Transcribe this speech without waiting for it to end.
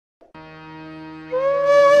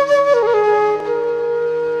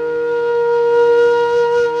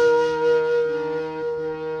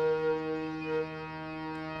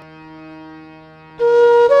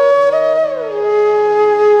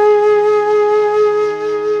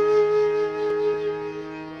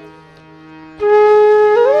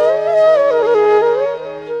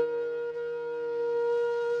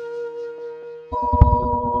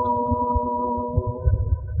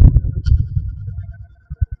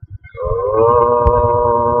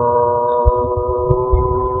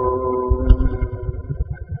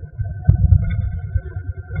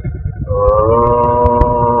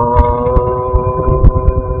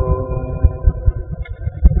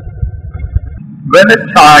When a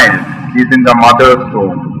child is in the mother's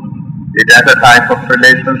womb, it has a type of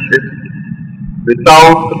relationship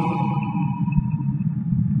without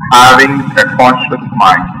having a conscious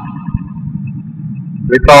mind,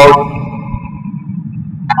 without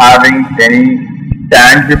having any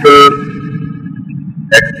tangible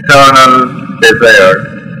external desire.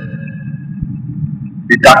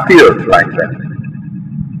 It appears like that.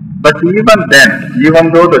 But even then,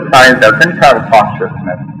 even though the child doesn't have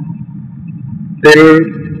consciousness, still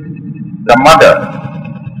the mother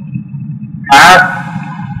has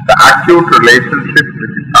the acute relationship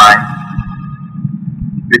with the child,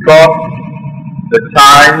 because the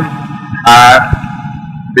child has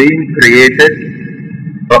been created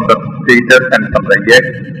from the fetus and from the egg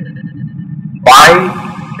by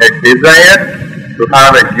a desire to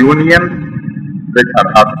have a union with her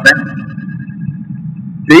husband.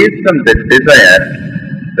 Based on this desire,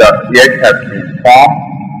 the egg has been formed,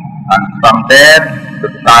 and from there the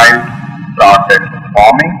child started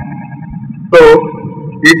forming. So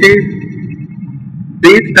it is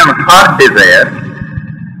based on her desire,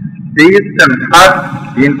 based on her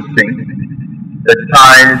instinct, the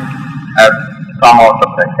child has come out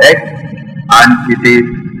of the egg and it is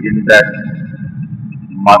in the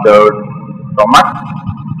mother's stomach,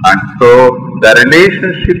 and so the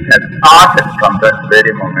relationship has started from that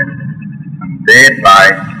very moment, and thereby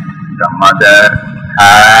the mother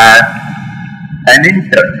has an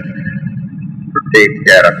interest to take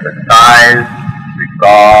care of the child,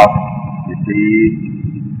 because the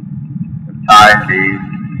child is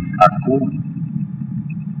her womb.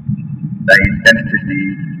 The intensity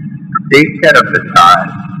to take care of the child,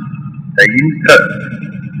 the interest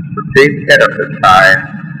to take care of the child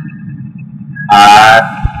has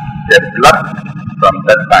developed from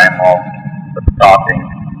the time of the starting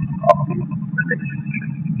of the relationship.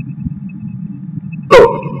 So,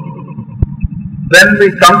 when we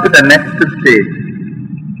come to the next stage,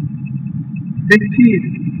 which is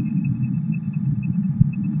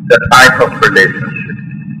the type of relationship,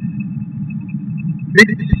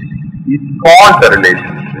 which is called the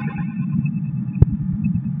relationship.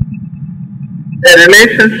 A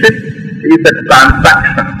relationship is a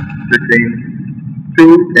transaction between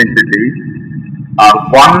two entities, or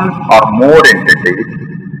one or more entities,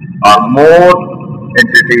 or more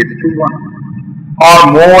entities to one, or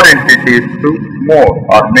more entities to more,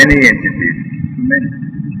 or many entities to many.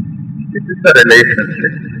 This is a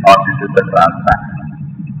relationship, or this is a transaction.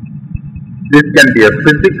 This can be a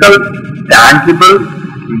physical, tangible,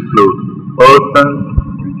 includes persons,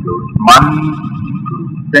 includes money,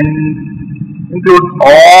 includes things, includes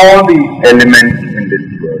all the elements in this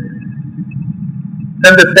world.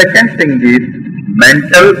 Then the second thing is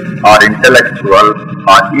mental or intellectual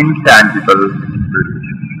or intangible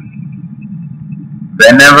relationship.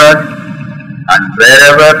 Whenever and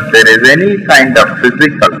wherever there is any kind of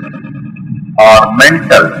physical or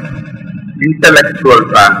mental, intellectual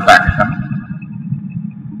transaction,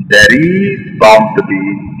 there is bound to be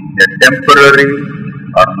a temporary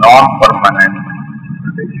or non-permanent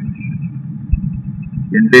relationship.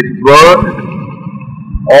 In this world,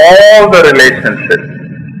 all the relationships,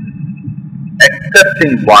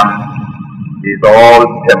 excepting one, is all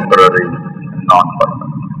temporary and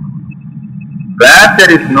non-permanent. Where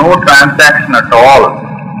there is no transaction at all,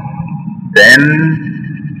 then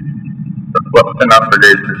the question of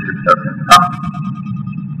relationship doesn't come.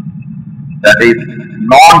 That is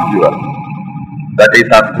non-dual, that is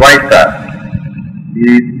Advaita,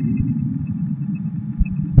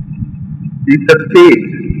 is a state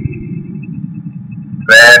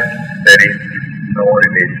where there is no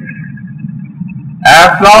relationship.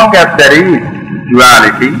 As long as there is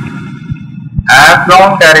duality, as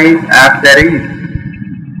long as there is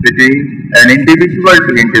between an individual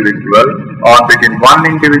to individual, or between one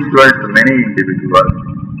individual to many individuals,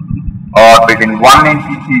 or between one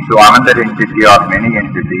entity to another entity or many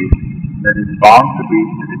entities, there is bound to be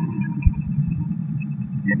relationship.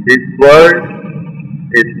 In this world,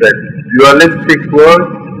 it's a dualistic world,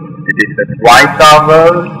 it is a Dvaita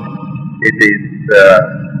world, it is a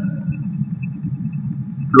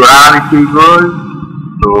plurality world,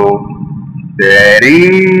 so there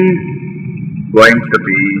is going to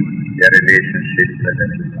be a relationship whether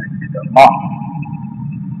you like it or not.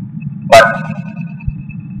 But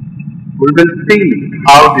we will see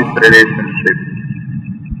how this relationship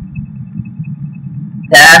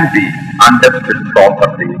can be understood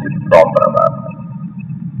properly with proper awareness.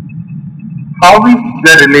 How is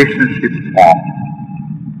the relationship formed?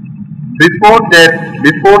 Before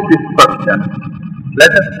this question,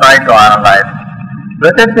 let us try to analyze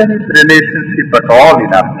whether there is relationship at all in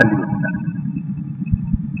absolute sense.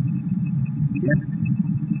 yes,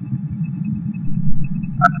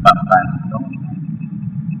 and sometimes no.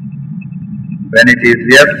 When it is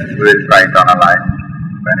yes, we will try to analyze.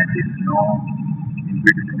 When it is no, in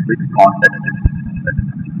which context it is.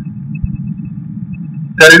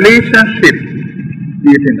 The relationship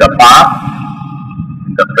is in the past,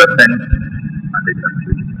 in the present, and in the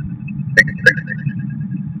future. Expectation.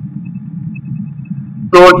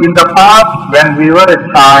 So in the past, when we were a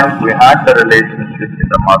child, we had the relationship with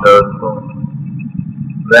the mother's soul.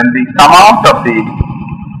 When we come out of the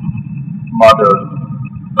mother's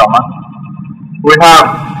stomach, we have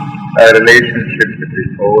a relationship with the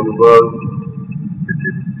whole world, with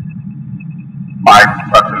its five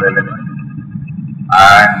subtle elements,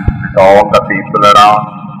 and with all the people around,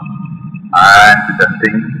 and with the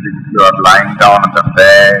things which you are lying down on the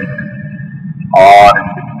bed, or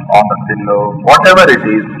on the pillow, whatever it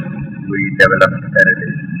is, we develop a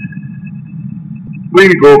relationship.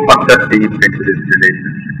 We'll go further deep into this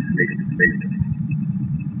relationship later.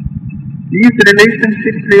 Is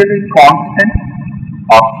relationship really constant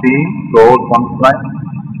or seen throughout one's life?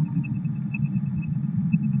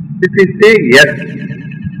 If we say yes,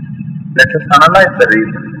 let us analyze the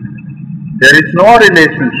reason. There is no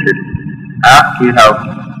relationship as we have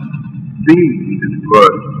seen in this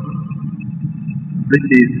world which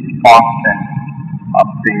is constant or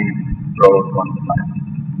seen throughout one's life.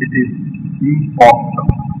 It is impossible.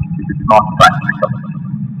 It is not practical,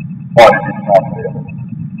 or it is not real.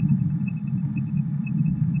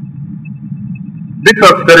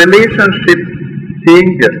 Because the relationship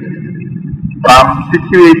changes from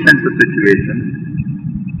situation to situation,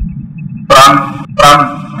 from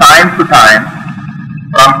time to time,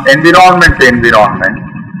 from environment to environment,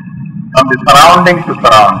 from the surrounding to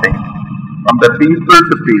surrounding, from the people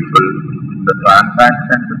to people, the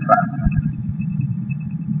transaction to transaction.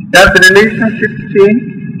 Does the relationship change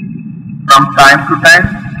from time to time,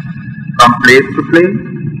 from place to place,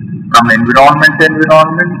 from environment to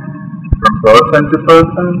environment, from person to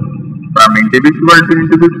person, from individual to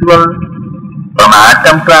individual, from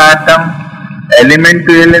atom to atom, element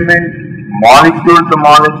to element, molecule to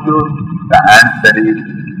molecule? The answer is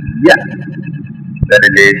yes. The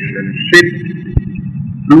relationship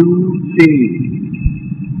do change.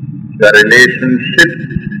 The relationship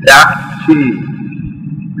does change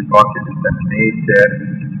because it is the nature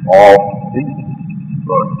of the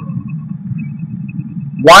world.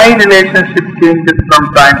 Why relationship changes from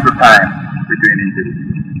time to time between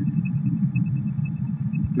individuals?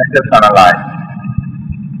 Let us analyze.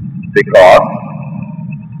 Because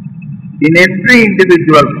in every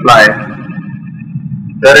individual's life,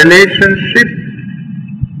 the relationship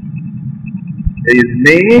is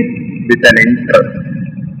made with an interest.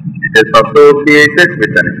 It is associated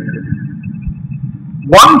with an interest.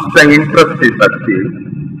 Once the interest is achieved,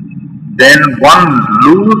 then one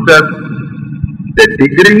loses the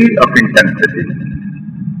degree of intensity,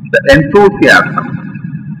 the enthusiasm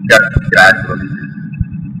gets gradually.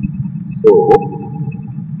 So,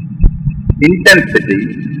 intensity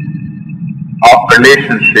of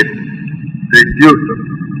relationship reduces.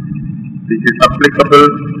 This is applicable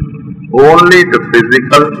only to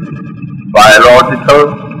physical, biological,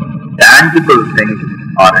 tangible things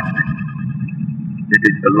or actions. It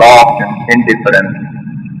is the law of indifference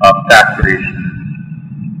of saturation.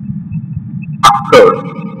 Occurs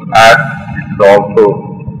as it is also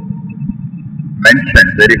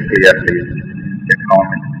mentioned very clearly in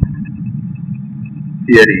economic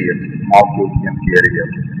theory, Malthusian theory of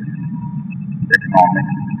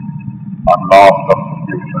economics, or law of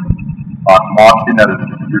substitution, or marginal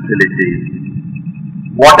utility,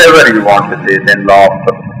 whatever you want to say, then law of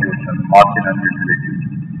substitution, marginal utility.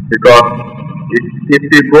 Because if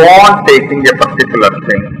you go on taking a particular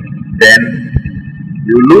thing, then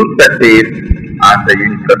you lose the taste and the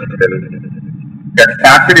interest will get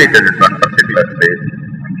saturated in one particular place,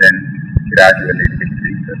 and then gradually it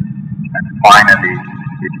decreases, and finally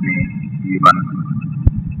it may even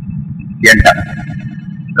end up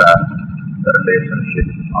the relationship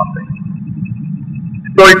of it.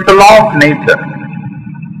 So it's the law of nature.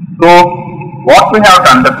 So what we have to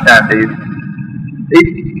understand is,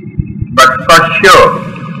 but for sure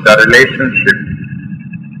the relationship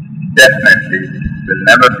definitely will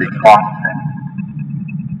never be constant.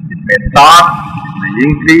 It may start, it may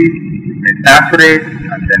increase, it may saturate,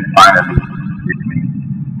 and then finally it may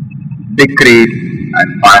decrease, and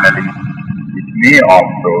finally it may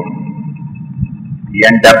also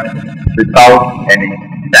end up without any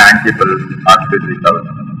tangible or physical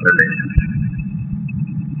relationship.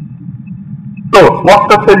 So, what's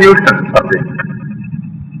the solution for this?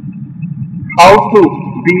 How to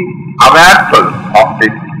be awareful of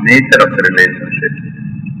this nature of the relationship.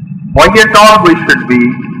 Why at all we should be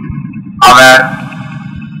aware,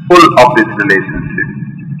 full of this relationship?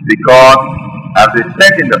 Because, as we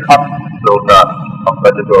said in the first sloka of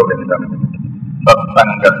Bhajagovindam,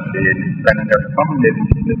 Sathsanghasya Nisangasam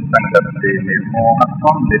Nisangasya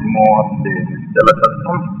Nirmohasam Nirmohasya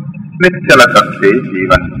Nischalatasya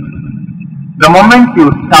Jivan. The moment you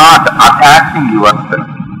start attaching yourself,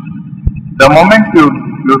 the moment you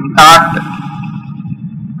start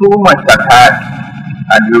too much attached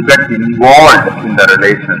and you get involved in the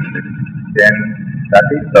relationship, then that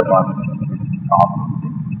is the one which is not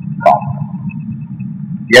common.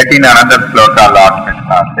 Yet in another sloka, Lord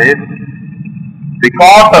Krishna says,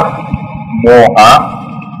 because of moha,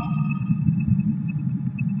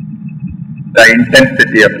 the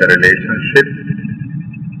intensity of the relationship,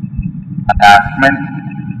 attachment,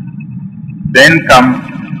 then comes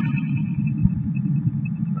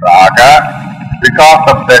raga. Because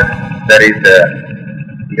of that, there is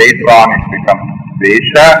later on it becomes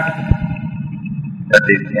vesha, that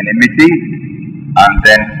is enmity, and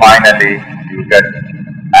then finally you get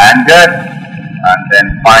anger, and then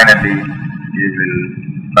finally you will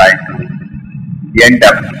try to end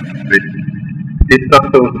up with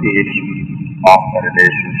disassociation of the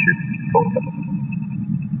relationship totally.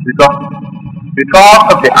 Because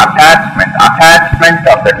of the attachment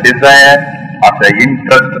of the desire, of the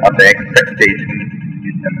interest, of the expectation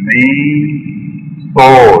is the main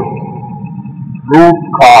source, root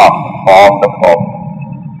cause of the problem.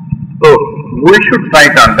 So, we should try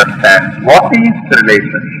to understand what is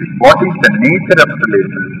relationship, what is the nature of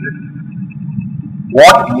relationship,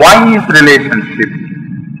 why is relationship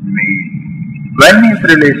made, when is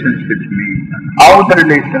relationship made, how the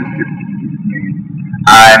relationship is made,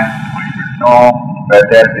 and we should know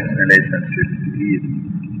whether this relationship is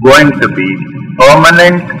going to be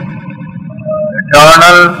permanent,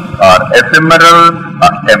 eternal, or ephemeral,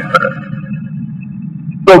 or temporal.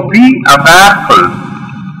 So be awareful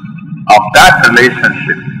of that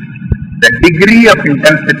relationship, the degree of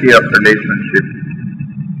intensity of relationship.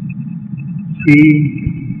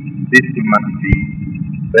 This must be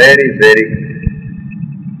very, very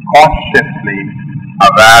cautiously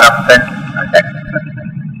aware of that and accept it.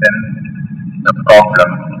 Then the problem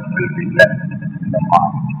will be less in the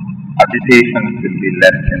mind. Agitation will be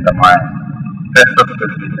less in the mind. Stress will be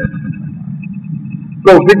less in the mind.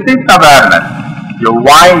 So with this awareness, a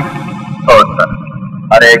wise person,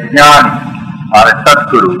 or a jnani, or a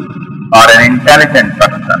sadhguru, or an intelligent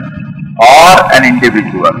person, or an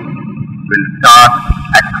individual will start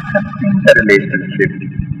accepting the relationship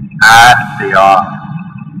as they are.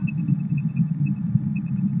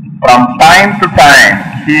 From time to time,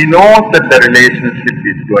 he knows that the relationship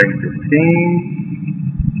is going to change,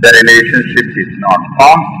 the relationship is not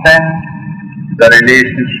constant, the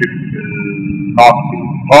relationship will not be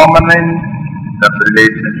permanent, the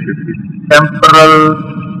relationship is temporal.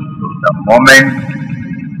 So the moment he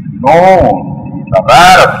is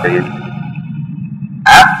aware of this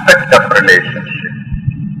aspect of relationship,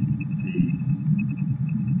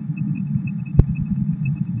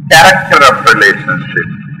 the character of relationship,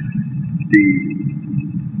 the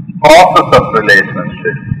process of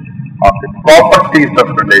relationship, or the properties of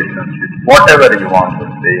relationship, whatever you want to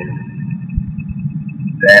say,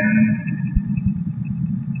 then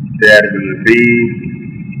there will be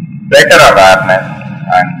better awareness,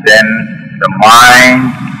 and then the mind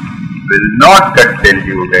will not get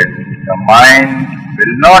deluded, the mind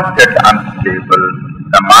will not get unstable,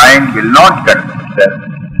 the mind will not get stressed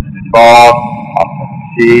because of the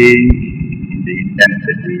change in the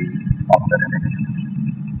intensity of the relationship.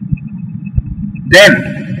 Then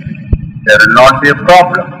there will not be a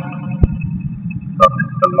problem, because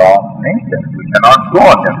it's the law of nature. We cannot go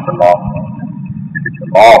against the law of nature. It is the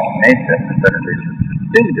law of nature that the relationship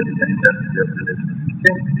changes, the intensity of the relationship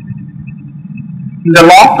changes. In the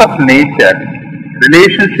laws of nature,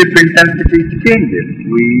 relationship intensity changes.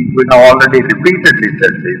 We have already repeatedly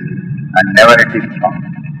said this, and never it is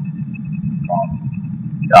stopped.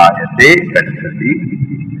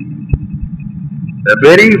 The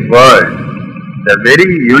very world, the very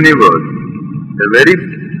universe, the very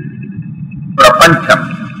prapancham,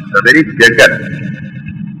 the very Jagadh,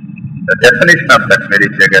 the definition of that very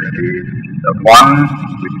Jagadh is the one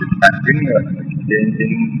which is continuously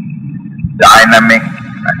changing, dynamic,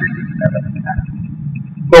 and it is never static.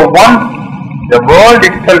 So once the world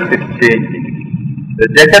itself is changing, the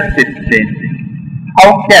Jagadh is changing,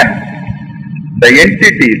 how can the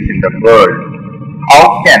entities in the world,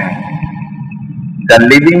 how can the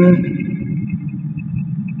living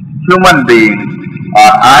human beings or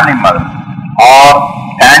animals or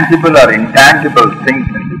tangible or intangible things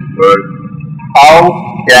in this universe,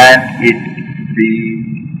 how can it be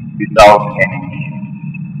without any change?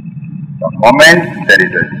 The moment there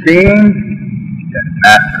is a change, then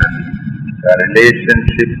naturally the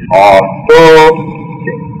relationship also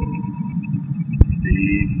changes. The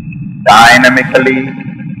dynamically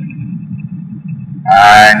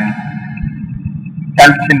and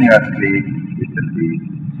continuously it will be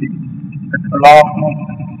changed. That's the law of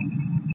motion.